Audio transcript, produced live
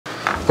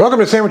Welcome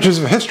to Sandwiches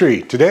of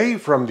History. Today,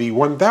 from the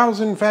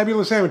 1,000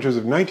 Fabulous Sandwiches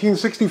of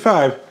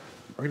 1965,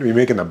 we're going to be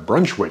making the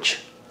Brunch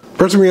Witch.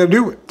 First thing we got to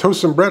do, toast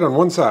some bread on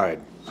one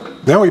side.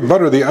 Now we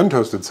butter the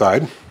untoasted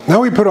side. Now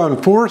we put on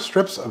 4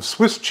 strips of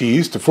Swiss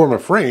cheese to form a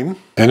frame.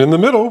 And in the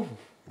middle,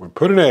 we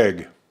put an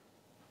egg.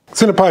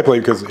 It's in a pie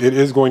plate because it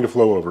is going to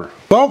flow over.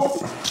 Salt,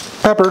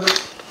 pepper,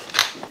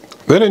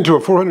 then into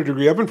a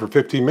 400-degree oven for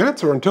 15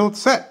 minutes or until it's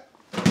set.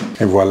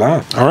 And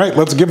voila. All right,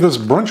 let's give this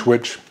Brunch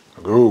Witch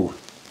a go.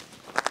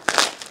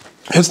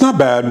 It's not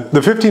bad.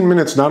 The 15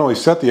 minutes not only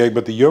set the egg,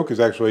 but the yolk is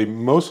actually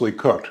mostly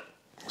cooked.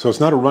 So it's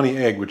not a runny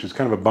egg, which is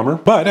kind of a bummer.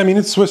 But, I mean,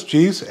 it's Swiss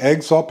cheese,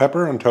 egg, salt,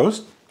 pepper on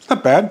toast. It's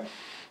not bad.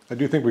 I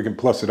do think we can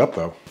plus it up,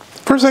 though.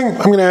 First thing,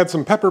 I'm going to add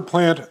some pepper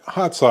plant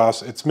hot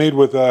sauce. It's made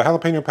with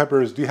jalapeno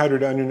peppers,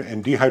 dehydrated onion,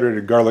 and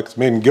dehydrated garlic. It's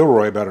made in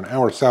Gilroy, about an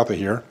hour south of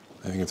here.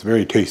 I think it's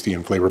very tasty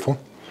and flavorful.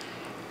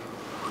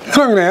 And I'm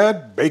going to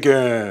add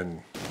bacon.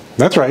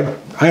 That's right,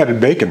 I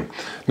added bacon.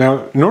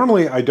 Now,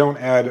 normally I don't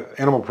add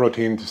animal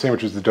protein to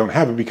sandwiches that don't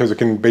have it because it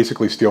can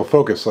basically steal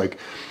focus. Like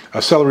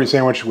a celery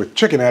sandwich with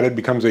chicken added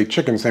becomes a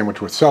chicken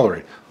sandwich with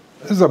celery.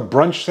 This is a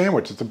brunch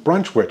sandwich, it's a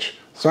Brunch Witch.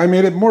 So I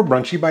made it more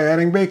brunchy by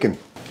adding bacon.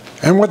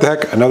 And what the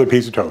heck, another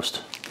piece of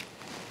toast.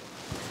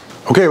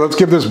 Okay, let's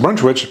give this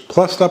Brunch Witch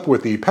plussed up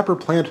with the pepper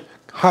plant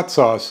hot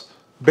sauce,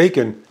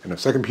 bacon, and a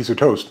second piece of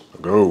toast.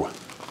 Go.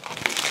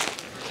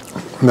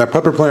 And that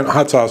pepper plant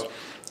hot sauce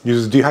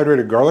uses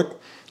dehydrated garlic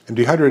and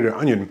dehydrated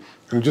onion,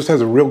 and it just has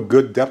a real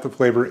good depth of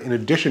flavor in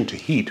addition to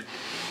heat.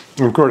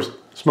 And of course,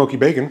 smoky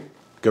bacon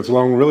gets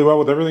along really well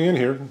with everything in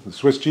here, the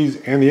Swiss cheese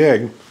and the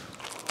egg.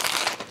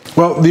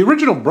 Well, the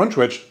original Brunch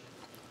Witch,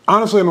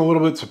 honestly, I'm a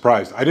little bit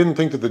surprised. I didn't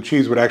think that the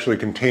cheese would actually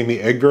contain the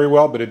egg very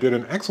well, but it did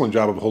an excellent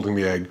job of holding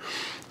the egg.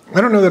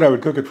 I don't know that I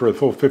would cook it for a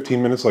full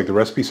 15 minutes like the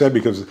recipe said,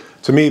 because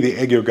to me, the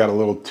egg yolk got a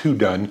little too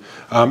done.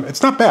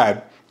 It's not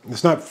bad.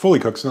 It's not fully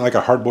cooked. It's not like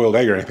a hard-boiled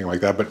egg or anything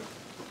like that, but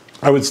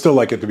I would still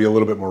like it to be a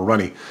little bit more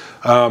runny.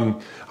 I'm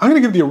going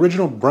to give the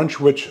original Brunch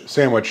Witch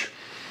sandwich,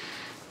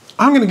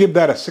 I'm going to give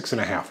that a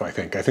 6.5, I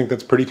think. I think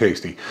that's pretty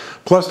tasty.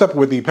 Plussed up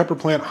with the pepper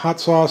plant hot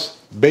sauce,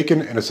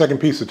 bacon, and a second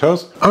piece of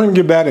toast, I'm going to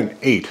give that an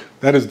 8.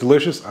 That is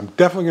delicious. I'm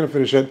definitely going to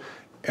finish it.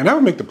 And I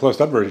would make the plussed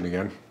up version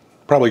again.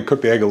 Probably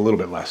cook the egg a little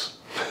bit less.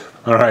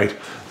 All right,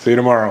 see you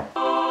tomorrow.